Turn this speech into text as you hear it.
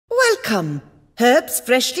Welcome. Herbs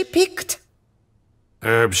freshly picked?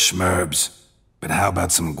 Herbs schmerbs. But how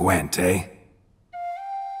about some Gwent, eh?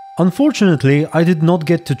 Unfortunately, I did not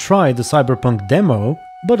get to try the Cyberpunk demo,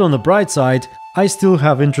 but on the bright side, I still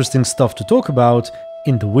have interesting stuff to talk about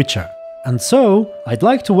in The Witcher. And so, I'd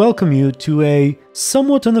like to welcome you to a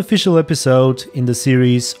somewhat unofficial episode in the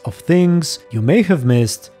series of things you may have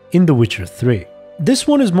missed in The Witcher 3. This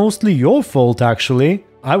one is mostly your fault actually.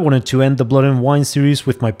 I wanted to end the Blood and Wine series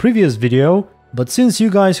with my previous video, but since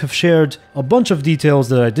you guys have shared a bunch of details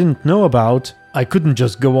that I didn't know about, I couldn't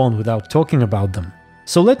just go on without talking about them.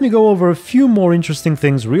 So let me go over a few more interesting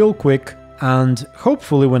things real quick, and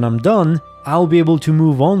hopefully when I'm done, I'll be able to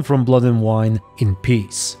move on from Blood and Wine in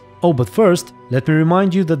peace. Oh, but first, let me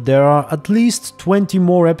remind you that there are at least 20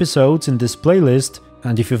 more episodes in this playlist,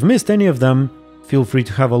 and if you've missed any of them, feel free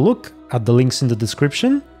to have a look at the links in the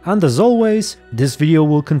description. And as always, this video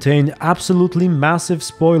will contain absolutely massive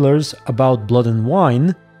spoilers about Blood and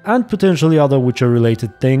Wine, and potentially other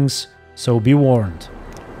Witcher-related things, so be warned.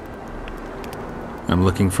 I'm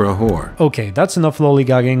looking for a whore. Okay, that's enough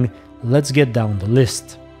lollygagging, let's get down the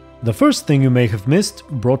list. The first thing you may have missed,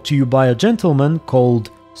 brought to you by a gentleman called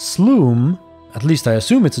Sloom, at least I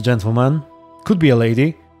assume it's a gentleman, could be a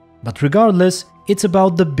lady, but regardless, it's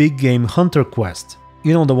about the Big Game Hunter quest.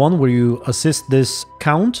 You know, the one where you assist this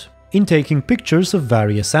count in taking pictures of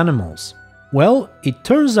various animals. Well, it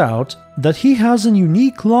turns out that he has a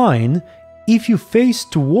unique line if you face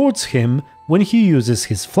towards him when he uses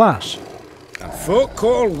his flash. Folk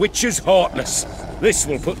call witches heartless. This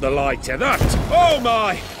will put the light to that. Oh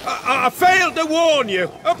my! I failed to warn you.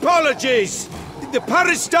 Apologies. The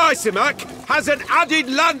Paris-Dysomac has an added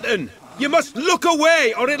lantern. You must look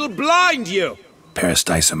away or it'll blind you.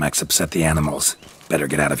 Paris-Dysomacs upset the animals. Better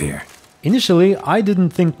get out of here. Initially, I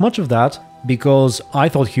didn't think much of that, because I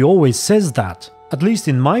thought he always says that. At least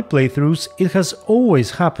in my playthroughs, it has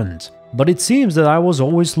always happened. But it seems that I was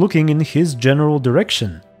always looking in his general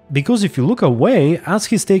direction. Because if you look away as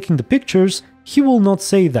he's taking the pictures, he will not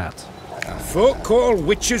say that. Folk call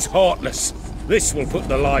witches heartless. This will put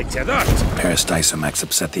the light to that. Paris-Dysomacs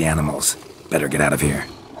upset the animals. Better get out of here.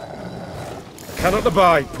 Cannot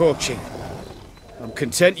abide poaching. I'm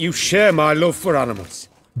content you share my love for animals.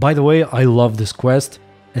 By the way, I love this quest,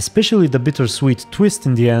 especially the bittersweet twist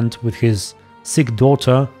in the end with his sick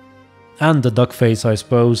daughter, and the duck face, I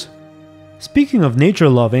suppose. Speaking of nature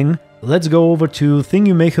loving, let's go over to Thing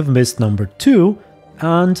You May Have Missed number 2,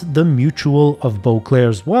 and the Mutual of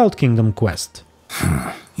Beauclair's Wild Kingdom quest.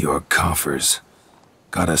 Your coffers.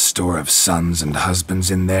 Got a store of sons and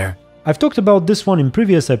husbands in there? I've talked about this one in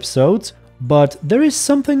previous episodes, but there is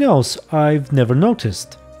something else I've never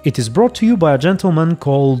noticed. It is brought to you by a gentleman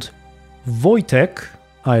called Wojtek,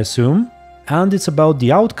 I assume, and it's about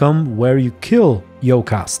the outcome where you kill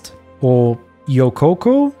Yokast, or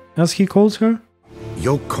Yokoko, as he calls her.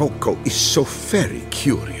 Yokoko is so very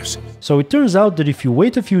curious. So it turns out that if you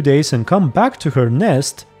wait a few days and come back to her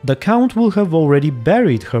nest, the Count will have already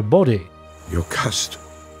buried her body. Yokast,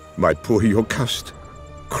 my poor Yokast,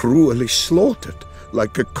 cruelly slaughtered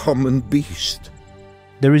like a common beast.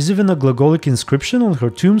 There is even a Glagolic inscription on her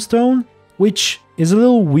tombstone, which is a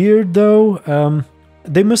little weird though.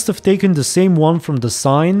 They must have taken the same one from the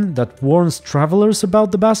sign that warns travelers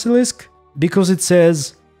about the basilisk, because it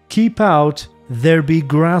says, "Keep out, there be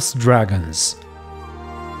grass dragons."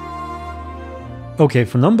 Okay,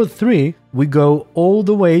 for number 3, we go all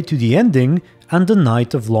the way to the ending and the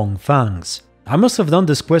Night of Long Fangs. I must have done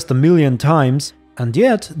this quest a million times, and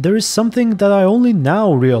yet there is something that I only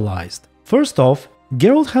now realized. First off,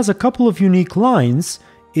 Geralt has a couple of unique lines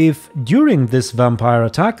if, during this vampire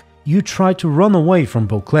attack, you try to run away from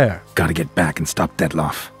Beauclair. Gotta get back and stop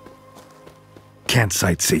Dettlaff. Can't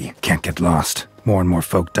sightsee, can't get lost. More and more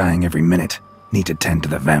folk dying every minute. Need to tend to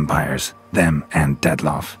the vampires, them and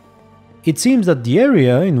Dettlaff. It seems that the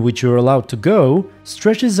area in which you're allowed to go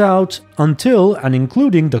stretches out until and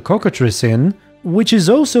including the Cockatrice Inn, which is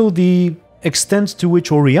also the extent to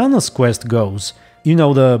which Oriana's quest goes. You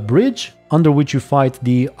know, the bridge under which you fight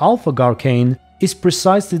the Alpha Garcane is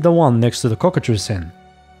precisely the one next to the Cockatrice Inn.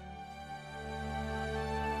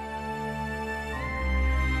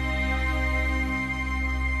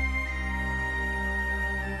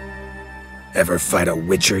 Ever fight a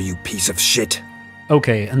witcher, you piece of shit?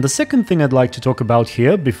 Okay, and the second thing I'd like to talk about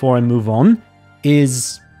here before I move on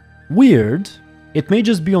is weird. It may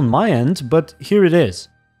just be on my end, but here it is.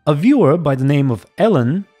 A viewer by the name of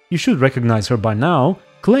Ellen, you should recognize her by now,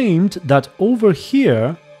 claimed that over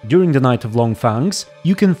here, during the Night of Long Fangs,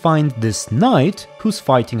 you can find this knight who's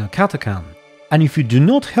fighting a Katakan. And if you do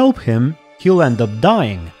not help him, he'll end up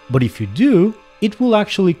dying. But if you do, it will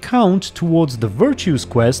actually count towards the virtues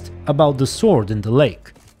quest about the sword in the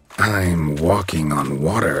lake. I'm walking on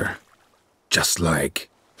water. Just like...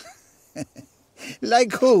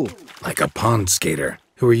 Like who? like a pond skater.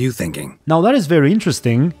 Who are you thinking? Now that is very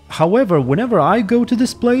interesting. However, whenever I go to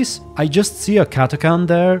this place, I just see a Katakan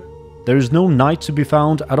there. There is no knight to be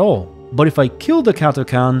found at all. But if I kill the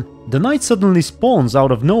Katakan, the knight suddenly spawns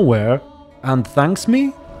out of nowhere and thanks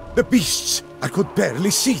me? The beasts! I could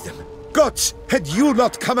barely see them. Gods, had you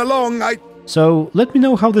not come along, So let me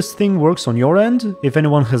know how this thing works on your end, if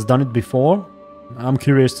anyone has done it before. I'm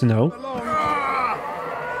curious to know.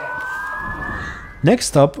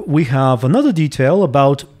 Next up, we have another detail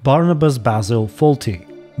about Barnabas Basil Fawlty.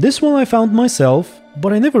 This one I found myself,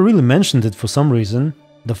 but I never really mentioned it for some reason.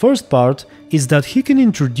 The first part is that he can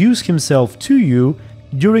introduce himself to you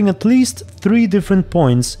during at least 3 different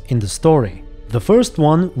points in the story. The first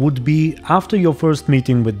one would be after your first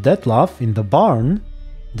meeting with Detlef in the barn.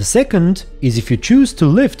 The second is if you choose to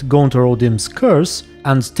lift Gaunter Odim's curse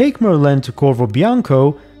and take Merlin to Corvo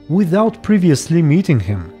Bianco without previously meeting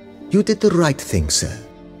him. You did the right thing, sir.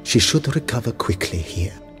 She should recover quickly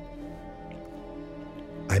here.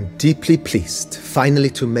 I'm deeply pleased finally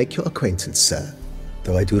to make your acquaintance, sir,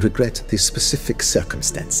 though I do regret the specific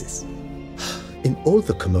circumstances. In all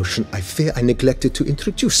the commotion, I fear I neglected to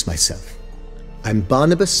introduce myself. I'm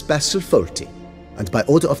Barnabas Basil Fawlty, and by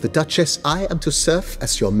order of the Duchess, I am to serve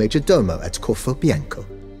as your major domo at Corvo Bianco.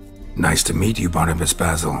 Nice to meet you, Barnabas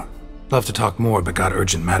Basil. Love to talk more, but got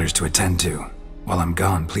urgent matters to attend to. While I'm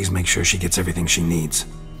gone, please make sure she gets everything she needs.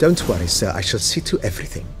 Don't worry, sir, I shall see to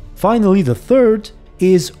everything. Finally, the third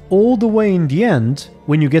is all the way in the end,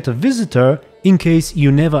 when you get a visitor, in case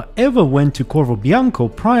you never ever went to Corvo Bianco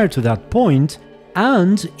prior to that point,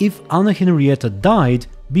 and if Anna Henrietta died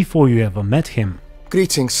before you ever met him.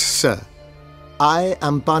 Greetings, sir. I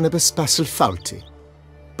am Barnabas Basil Fawlty.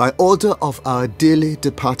 By order of our dearly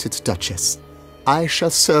departed Duchess, I shall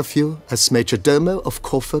serve you as Major Domo of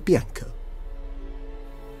Corvo Bianco.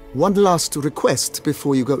 One last request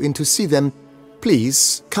before you go in to see them.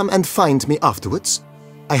 Please come and find me afterwards.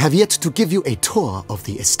 I have yet to give you a tour of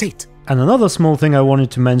the estate. And another small thing I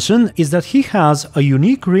wanted to mention is that he has a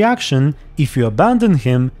unique reaction if you abandon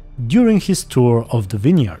him during his tour of the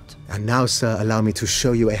vineyard. And now, sir, allow me to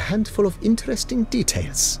show you a handful of interesting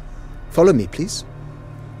details. Follow me, please.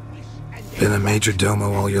 Been a major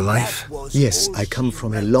domo all your life? Yes, I come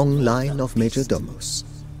from a long line of major domos.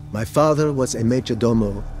 My father was a major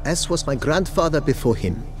domo, as was my grandfather before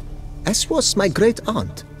him, as was my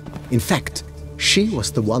great-aunt. In fact, she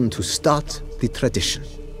was the one to start the tradition.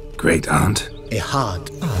 Great-aunt? A hard...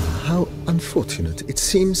 how unfortunate. It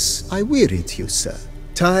seems I wearied you, sir.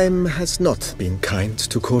 Time has not been kind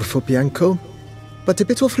to Corvo Bianco, but a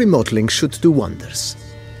bit of remodeling should do wonders.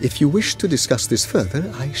 If you wish to discuss this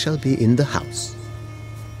further, I shall be in the house.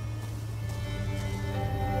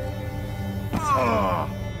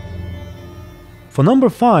 For number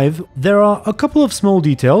 5, there are a couple of small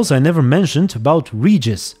details I never mentioned about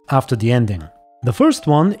Regis after the ending. The first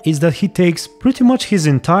one is that he takes pretty much his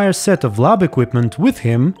entire set of lab equipment with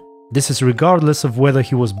him. This is regardless of whether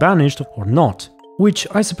he was banished or not, which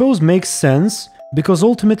I suppose makes sense because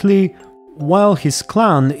ultimately, while his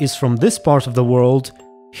clan is from this part of the world,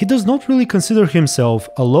 he does not really consider himself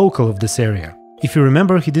a local of this area. If you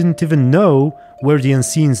remember, he didn't even know where the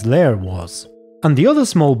Unseen's lair was. And the other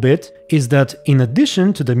small bit is that in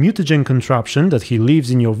addition to the mutagen contraption that he leaves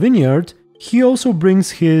in your vineyard, he also brings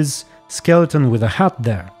his skeleton with a hat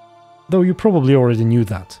there, though you probably already knew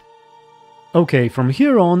that. Okay, from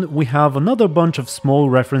here on we have another bunch of small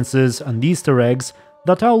references and Easter eggs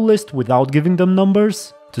that I'll list without giving them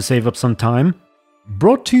numbers, to save up some time.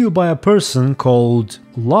 Brought to you by a person called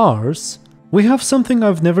Lars, we have something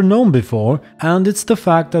I've never known before, and it's the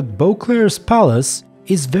fact that Beauclair's palace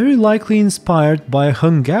is very likely inspired by a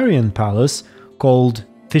Hungarian palace called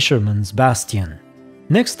Fisherman's Bastion.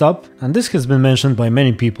 Next up, and this has been mentioned by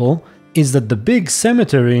many people, is that the big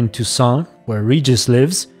cemetery in Toussaint, where Regis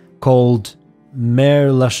lives, called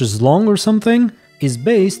Mère Lacheselongue or something, is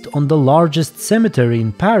based on the largest cemetery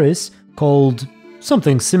in Paris called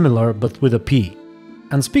something similar but with a P.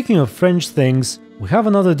 And speaking of French things, we have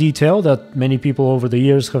another detail that many people over the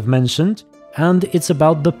years have mentioned, and it's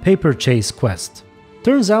about the paper chase quest.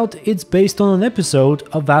 Turns out it's based on an episode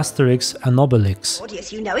of Asterix and Obelix.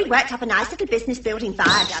 Claudius, you know he'd worked up a nice little business building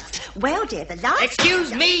viaducts. Well, dear, the last...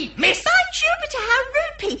 Excuse me, miss! By Jupiter, how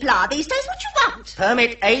rude people are these days. What do you want?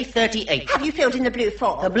 Permit A38. Have you filled in the blue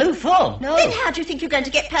form? The blue form? No. Then how do you think you're going to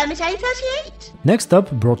get permit A38? Next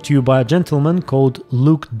up, brought to you by a gentleman called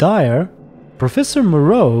Luke Dyer, Professor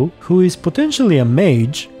Moreau, who is potentially a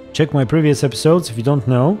mage, check my previous episodes if you don't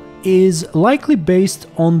know, is likely based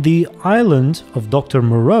on The Island of Dr.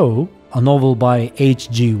 Moreau, a novel by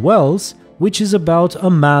H.G. Wells, which is about a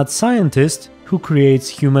mad scientist who creates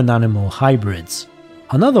human-animal hybrids.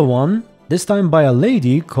 Another one, this time by a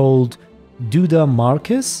lady called Duda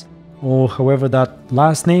Marquez, or however that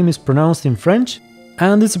last name is pronounced in French,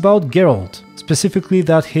 and it's about Geralt, specifically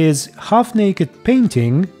that his half-naked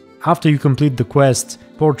painting, after you complete the quest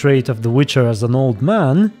Portrait of the Witcher as an Old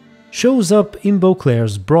Man, shows up in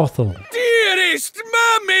Beauclair's brothel. Dearest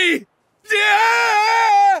Mummy!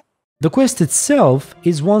 The quest itself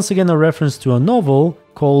is once again a reference to a novel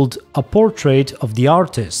called A Portrait of the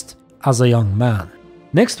Artist as a Young Man.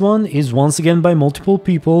 Next one is once again by multiple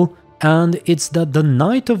people, and it's that the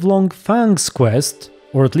Knight of Long Fangs quest,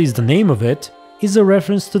 or at least the name of it, is a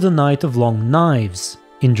reference to the Knight of Long Knives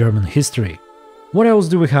in German history. What else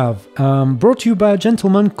do we have? Brought to you by a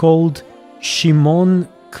gentleman called Szymon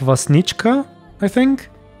Kwasniczka, I think,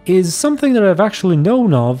 is something that I've actually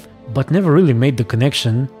known of, but never really made the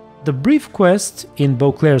connection. The brief quest in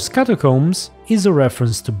Beauclair's catacombs is a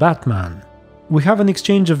reference to Batman. We have an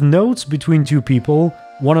exchange of notes between two people,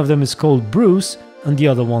 one of them is called Bruce and the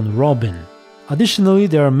other one Robin. Additionally,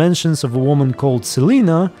 there are mentions of a woman called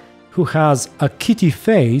Selina who has a kitty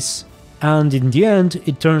face, and in the end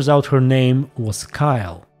it turns out her name was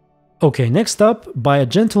Kyle. Okay, next up, by a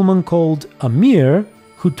gentleman called Amir,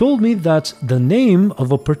 who told me that the name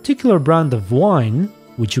of a particular brand of wine,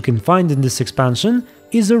 which you can find in this expansion,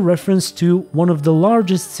 is a reference to one of the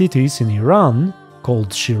largest cities in Iran,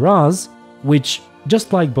 called Shiraz, which,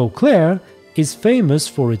 just like Beauclair, is famous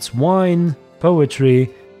for its wine,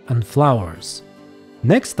 poetry, and flowers.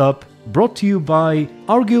 Next up, brought to you by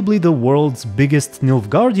arguably the world's biggest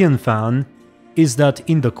Nilfgaardian fan, is that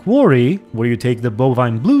in the quarry, where you take the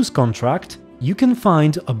Bovine Blues contract, you can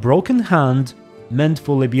find a broken hand meant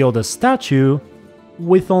for Lebioda's statue,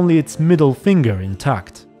 with only its middle finger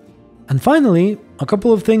intact. And finally, a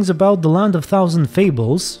couple of things about the Land of Thousand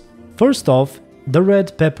Fables. First off, the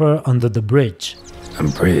red pepper under the bridge. A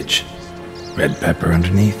bridge? Red pepper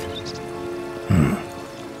underneath?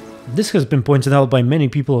 This has been pointed out by many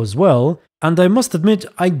people as well, and I must admit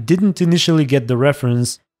I didn't initially get the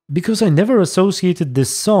reference because I never associated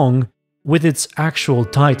this song with its actual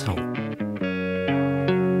title.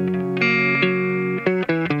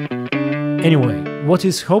 Anyway, what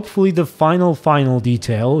is hopefully the final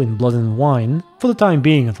detail in Blood and Wine, for the time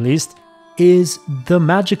being at least, is the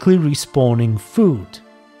magically respawning food.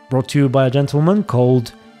 Brought to you by a gentleman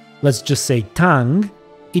called, let's just say Tang.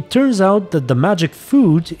 It turns out that the magic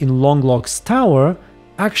food in Longlock's tower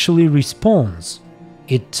actually respawns.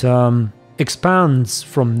 It expands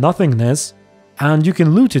from nothingness, and you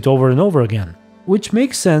can loot it over and over again. Which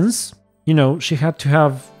makes sense, you know, she had to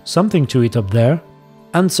have something to eat up there.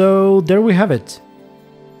 And so there we have it.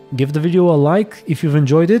 Give the video a like if you've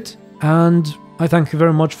enjoyed it, and I thank you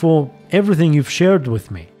very much for everything you've shared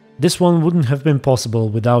with me. This one wouldn't have been possible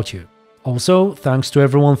without you. Also, thanks to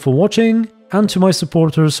everyone for watching, and to my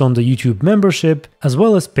supporters on the YouTube membership, as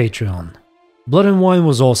well as Patreon. Blood and Wine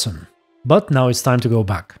was awesome, but now it's time to go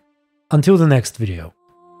back. Until the next video,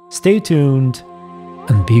 stay tuned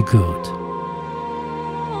and be good.